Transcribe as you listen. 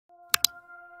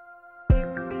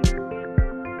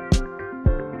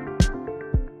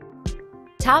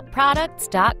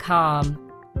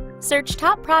TopProducts.com. Search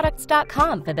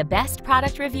TopProducts.com for the best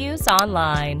product reviews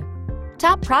online.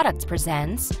 Top Products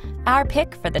presents our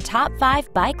pick for the top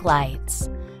 5 bike lights.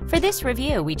 For this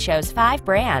review, we chose 5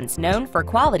 brands known for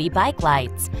quality bike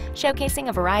lights, showcasing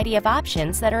a variety of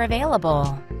options that are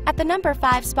available. At the number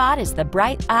 5 spot is the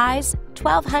Bright Eyes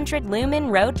 1200 lumen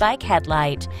road bike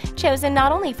headlight, chosen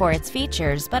not only for its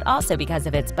features but also because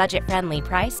of its budget-friendly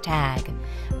price tag.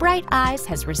 Bright Eyes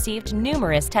has received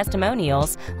numerous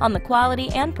testimonials on the quality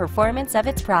and performance of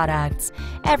its products.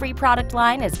 Every product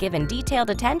line is given detailed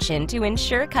attention to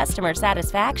ensure customer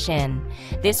satisfaction.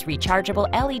 This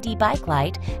rechargeable LED bike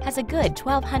light has a good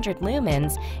 1200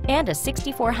 lumens and a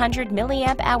 6400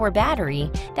 milliamp-hour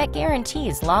battery that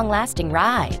guarantees long-lasting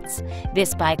rides.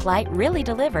 This bike light really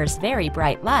delivers very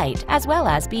bright light, as well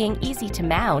as being easy to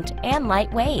mount and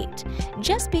lightweight.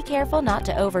 Just be careful not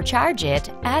to overcharge it,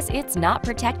 as it's not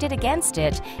protected against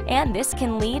it, and this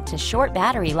can lead to short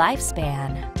battery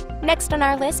lifespan. Next on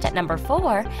our list at number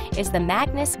 4 is the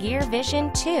Magnus Gear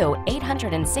Vision 2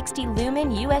 860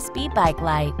 lumen USB bike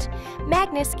light.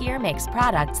 Magnus Gear makes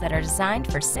products that are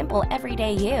designed for simple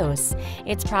everyday use.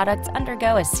 Its products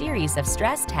undergo a series of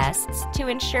stress tests to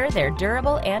ensure they're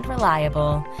durable and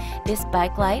reliable. This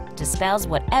bike light dispels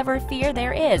whatever fear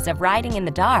there is of riding in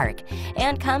the dark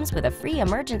and comes with a free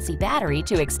emergency battery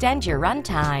to extend your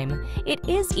runtime. It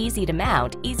is easy to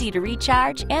mount, easy to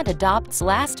recharge, and adopts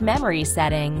last memory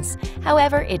settings.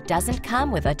 However, it doesn't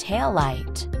come with a tail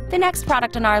light. The next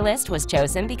product on our list was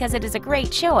chosen because it is a great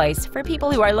choice for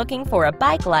people who are looking for a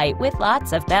bike light with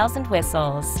lots of bells and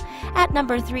whistles. At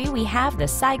number 3, we have the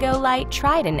Cygolite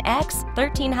Trident X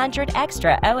 1300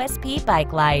 Extra OSP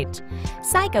bike light.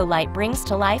 Cygolite brings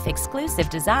to life exclusive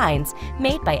designs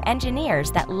made by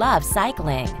engineers that love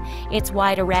cycling. Its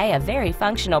wide array of very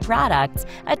functional products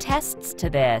attests to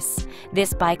this.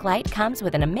 This bike light comes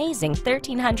with an amazing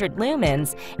 1300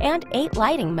 lumens and 8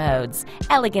 lighting modes,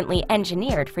 elegantly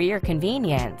engineered for your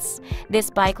convenience. This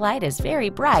bike light is very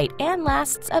bright and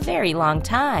lasts a very long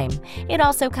time. It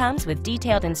also comes with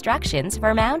detailed instructions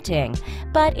for mounting,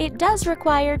 but it does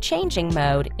require changing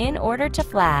mode in order to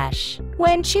flash.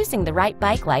 When choosing the right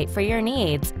bike light for your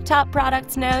needs, Top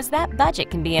Products knows that budget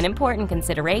can be an important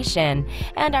consideration,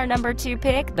 and our number 2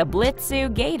 pick, the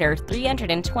Blitzu Gator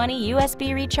 320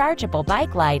 USB rechargeable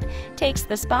bike light, takes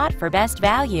the spot for best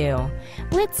value.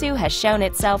 Blitzu has shown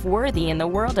itself worthy in the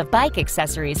world of bike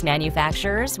accessories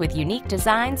manufacturers with unique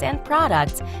designs and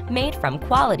products made from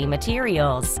quality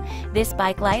materials. This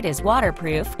bike light is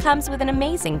waterproof, comes with an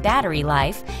amazing battery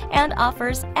life, and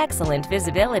offers excellent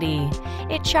visibility.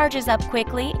 It charges up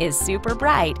quickly, is super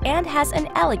bright, and has an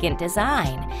elegant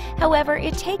design. However,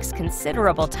 it takes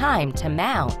considerable time to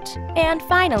mount. And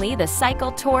finally, the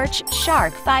Cycle Torch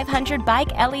Shark 500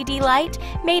 bike LED light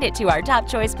made it to our top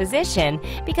choice position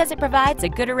because it provides a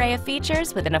good array of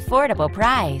features with an affordable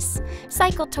price.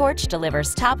 Cycle Torch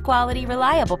delivers top quality,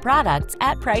 reliable products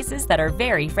at prices that are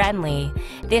very friendly.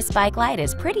 This bike light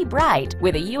is pretty bright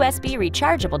with a USB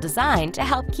rechargeable design to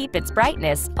help keep its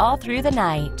brightness all through the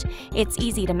night. It's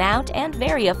easy to mount and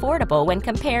very affordable when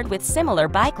compared with similar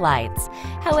bike lights.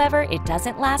 However, it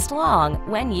doesn't last long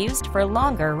when used for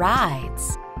longer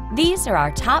rides. These are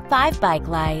our top 5 bike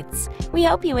lights. We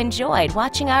hope you enjoyed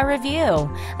watching our review.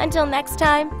 Until next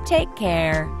time, take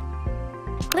care.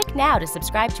 Click now to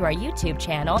subscribe to our YouTube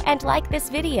channel and like this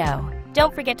video.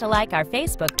 Don't forget to like our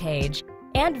Facebook page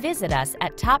and visit us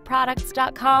at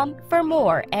TopProducts.com for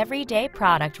more everyday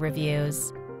product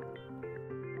reviews.